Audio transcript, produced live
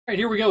All right,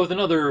 here we go with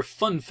another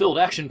fun-filled,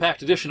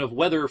 action-packed edition of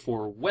Weather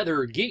for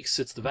Weather Geeks.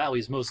 It's the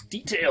Valley's most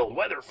detailed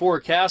weather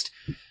forecast.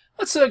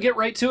 Let's get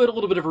right to it. A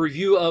little bit of a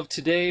review of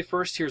today.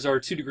 First, here's our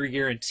 2-degree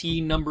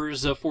guarantee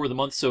numbers for the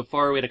month so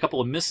far. We had a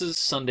couple of misses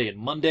Sunday and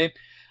Monday.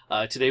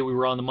 Today we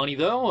were on the money,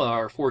 though.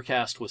 Our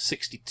forecast was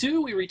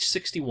 62. We reached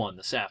 61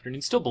 this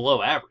afternoon. Still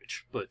below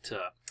average, but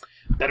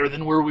better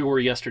than where we were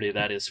yesterday,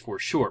 that is for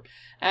sure.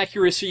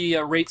 Accuracy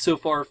rate so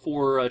far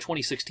for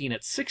 2016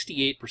 at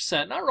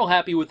 68%. Not real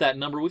happy with that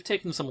number. We've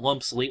taken some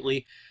lumps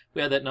lately.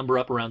 We had that number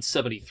up around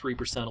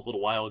 73% a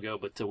little while ago,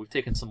 but we've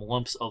taken some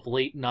lumps of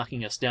late,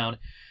 knocking us down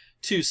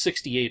to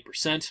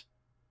 68%.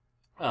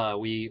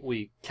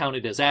 We count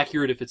it as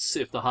accurate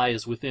if the high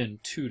is within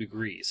 2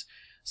 degrees.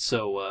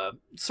 So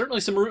certainly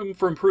some room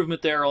for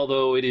improvement there,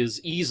 although it is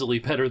easily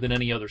better than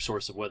any other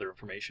source of weather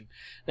information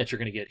that you're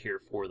going to get here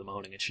for the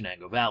Mahoning and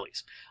Shenango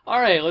valleys.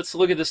 All right, let's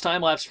look at this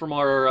time-lapse from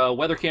our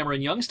weather camera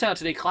in Youngstown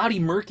today. Cloudy,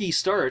 murky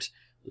start,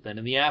 but then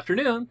in the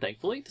afternoon,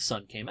 thankfully, the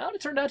sun came out.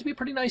 It turned out to be a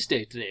pretty nice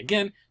day today.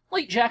 Again,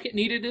 light jacket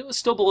needed. It was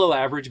still below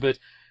average, but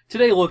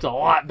today looked a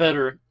lot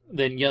better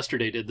than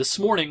yesterday did. This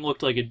morning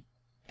looked like it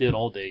did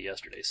all day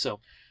yesterday. So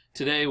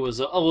today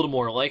was a little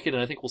more like it,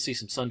 and I think we'll see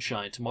some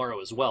sunshine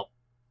tomorrow as well.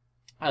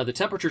 The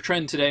temperature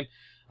trend today,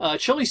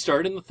 chilly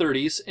start in the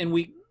 30s, and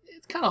it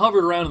kind of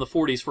hovered around in the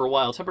 40s for a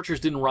while. Temperatures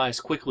didn't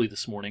rise quickly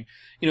this morning.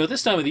 You know, at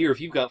this time of the year,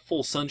 if you've got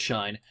full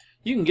sunshine,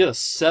 you can get a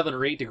 7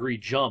 or 8 degree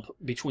jump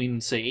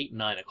between, say, 8 and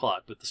 9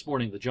 o'clock. But this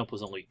morning, the jump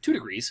was only 2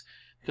 degrees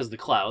because of the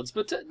clouds.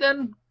 But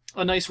then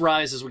a nice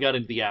rise as we got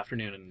into the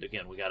afternoon, and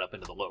again, we got up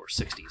into the lower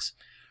 60s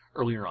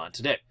earlier on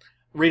today.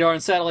 Radar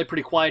and satellite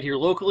pretty quiet here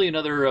locally.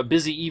 Another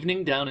busy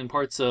evening down in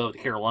parts of the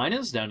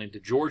Carolinas, down into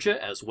Georgia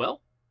as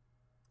well.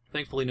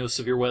 Thankfully, no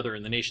severe weather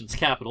in the nation's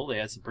capital. They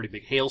had some pretty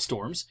big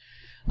hailstorms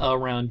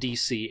around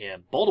D.C.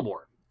 and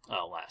Baltimore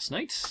last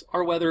night.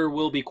 Our weather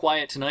will be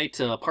quiet tonight,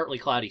 partly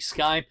cloudy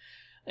sky.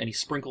 Any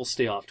sprinkles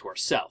stay off to our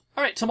south.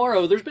 All right,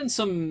 tomorrow, there's been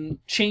some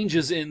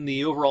changes in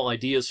the overall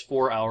ideas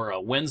for our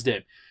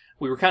Wednesday.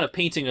 We were kind of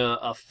painting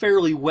a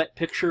fairly wet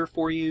picture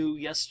for you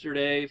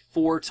yesterday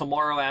for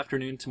tomorrow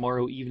afternoon,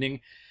 tomorrow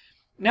evening.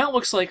 Now it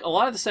looks like a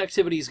lot of this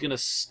activity is going to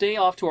stay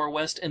off to our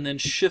west and then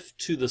shift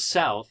to the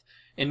south.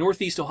 And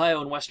northeast Ohio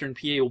and western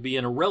PA will be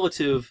in a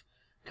relative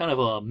kind of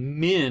a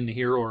min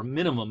here, or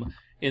minimum,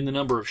 in the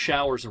number of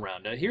showers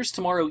around. Here's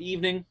tomorrow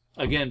evening.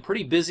 Again,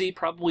 pretty busy.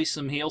 Probably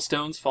some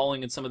hailstones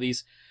falling in some of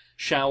these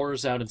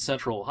showers out in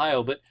central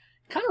Ohio, but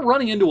kind of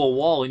running into a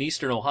wall in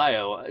eastern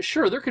Ohio.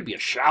 Sure, there could be a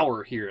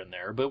shower here and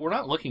there, but we're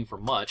not looking for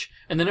much.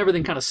 And then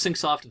everything kind of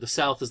sinks off to the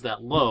south as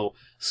that low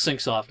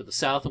sinks off to the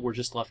south, and we're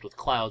just left with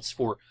clouds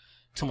for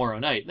tomorrow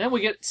night. Then we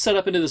get set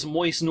up into this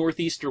moist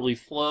northeasterly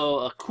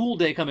flow. A cool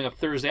day coming up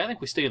Thursday. I think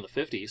we stay in the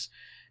 50s.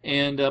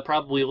 And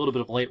probably a little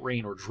bit of light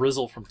rain or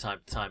drizzle from time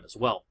to time as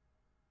well.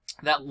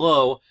 That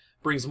low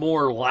brings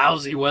more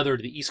lousy weather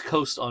to the East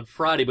Coast on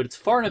Friday, but it's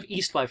far enough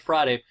east by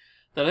Friday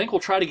that I think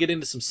we'll try to get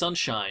into some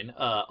sunshine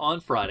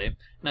on Friday.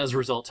 And as a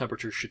result,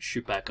 temperatures should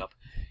shoot back up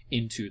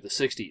into the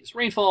 60s.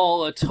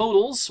 Rainfall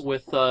totals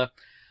with a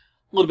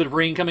little bit of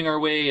rain coming our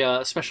way,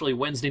 especially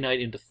Wednesday night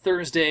into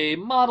Thursday.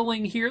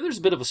 Modeling here, there's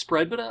a bit of a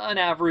spread, but an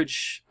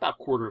average about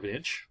 1/4 of an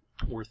inch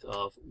worth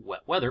of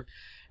wet weather.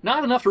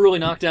 Not enough to really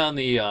knock down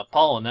the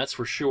pollen, that's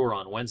for sure,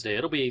 on Wednesday.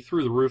 It'll be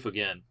through the roof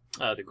again.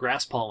 The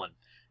grass pollen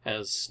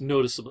has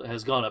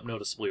gone up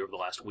noticeably over the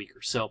last week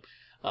or so.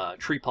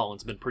 Tree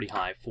pollen's been pretty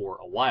high for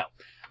a while.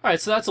 All right,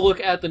 so that's a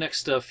look at the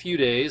next few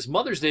days.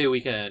 Mother's Day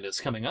weekend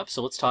is coming up,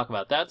 so let's talk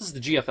about that. This is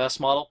the GFS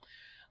model.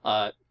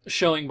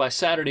 Showing by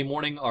Saturday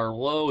morning, our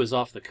low is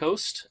off the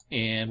coast,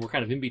 and we're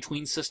kind of in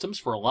between systems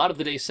for a lot of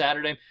the day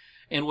Saturday.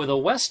 And with a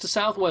west to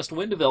southwest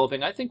wind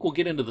developing, I think we'll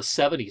get into the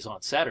 70s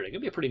on Saturday. It's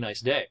going to be a pretty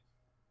nice day.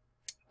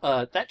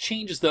 That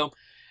changes, though,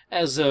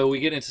 as we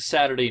get into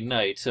Saturday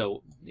night.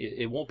 So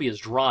it won't be as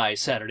dry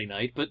Saturday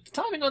night, but the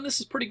timing on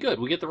this is pretty good.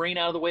 We get the rain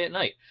out of the way at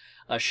night.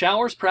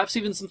 Showers, perhaps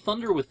even some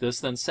thunder with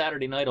this then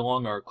Saturday night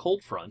along our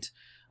cold front.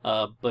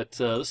 But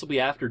this will be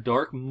after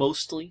dark,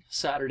 mostly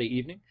Saturday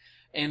evening.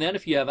 And then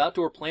if you have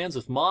outdoor plans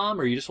with mom,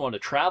 or you just want to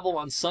travel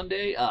on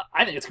Sunday,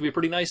 I think it's going to be a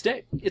pretty nice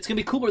day. It's going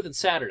to be cooler than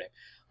Saturday.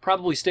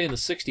 Probably stay in the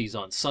 60s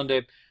on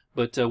Sunday,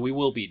 but we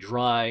will be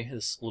dry.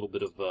 This little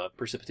bit of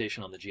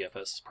precipitation on the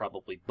GFS is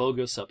probably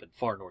bogus up in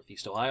far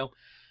northeast Ohio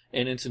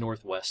and into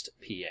northwest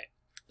PA.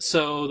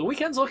 So the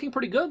weekend's looking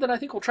pretty good. Then I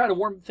think we'll try to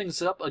warm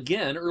things up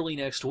again early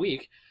next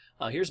week.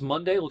 Here's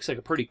Monday. Looks like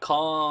a pretty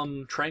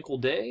calm, tranquil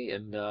day,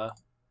 and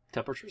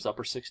temperatures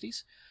upper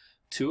 60s.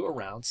 To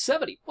around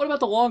 70. What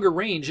about the longer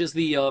range? Is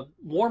the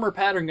warmer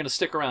pattern going to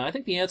stick around? I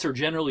think the answer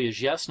generally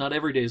is yes. Not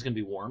every day is going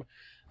to be warm,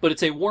 but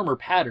it's a warmer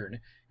pattern.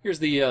 Here's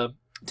the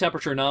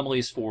temperature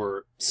anomalies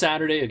for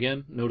Saturday.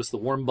 Again, notice the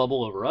warm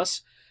bubble over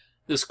us.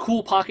 This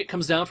cool pocket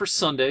comes down for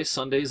Sunday.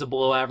 Sunday is a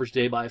below average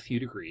day by a few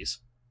degrees.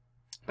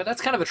 But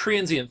that's kind of a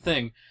transient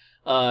thing.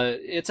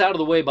 It's out of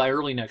the way by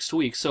early next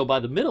week. So by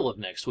the middle of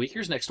next week,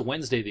 here's next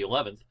Wednesday the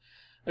 11th,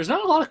 there's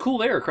not a lot of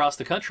cool air across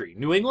the country.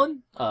 New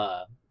England,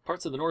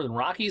 parts of the northern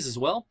Rockies as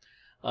well.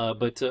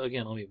 But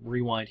again, let me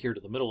rewind here to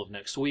the middle of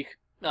next week.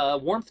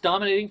 Warmth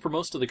dominating for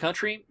most of the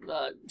country.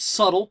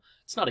 Subtle.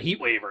 It's not a heat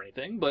wave or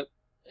anything, but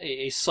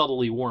a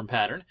subtly warm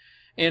pattern.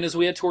 And as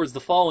we head towards the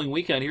following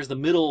weekend, here's the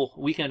middle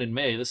weekend in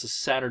May. This is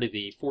Saturday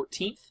the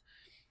 14th.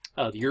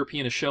 The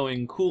European is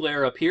showing cool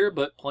air up here,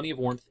 but plenty of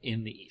warmth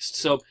in the east.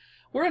 So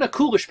we're in a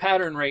coolish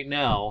pattern right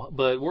now,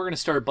 but we're going to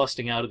start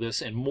busting out of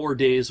this, and more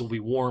days will be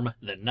warm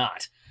than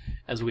not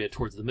as we head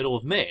towards the middle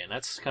of May. And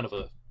that's kind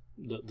of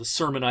the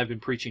sermon I've been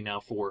preaching now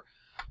for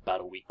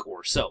about a week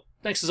or so.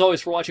 Thanks as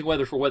always for watching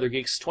Weather for Weather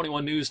Geeks.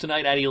 21 News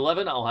tonight at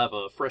 11. I'll have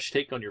a fresh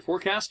take on your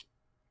forecast.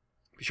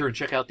 Be sure and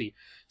check out the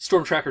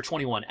Storm Tracker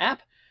 21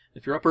 app.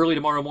 If you're up early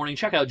tomorrow morning,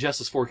 check out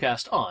Jess's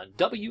forecast on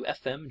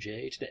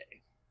WFMJ Today.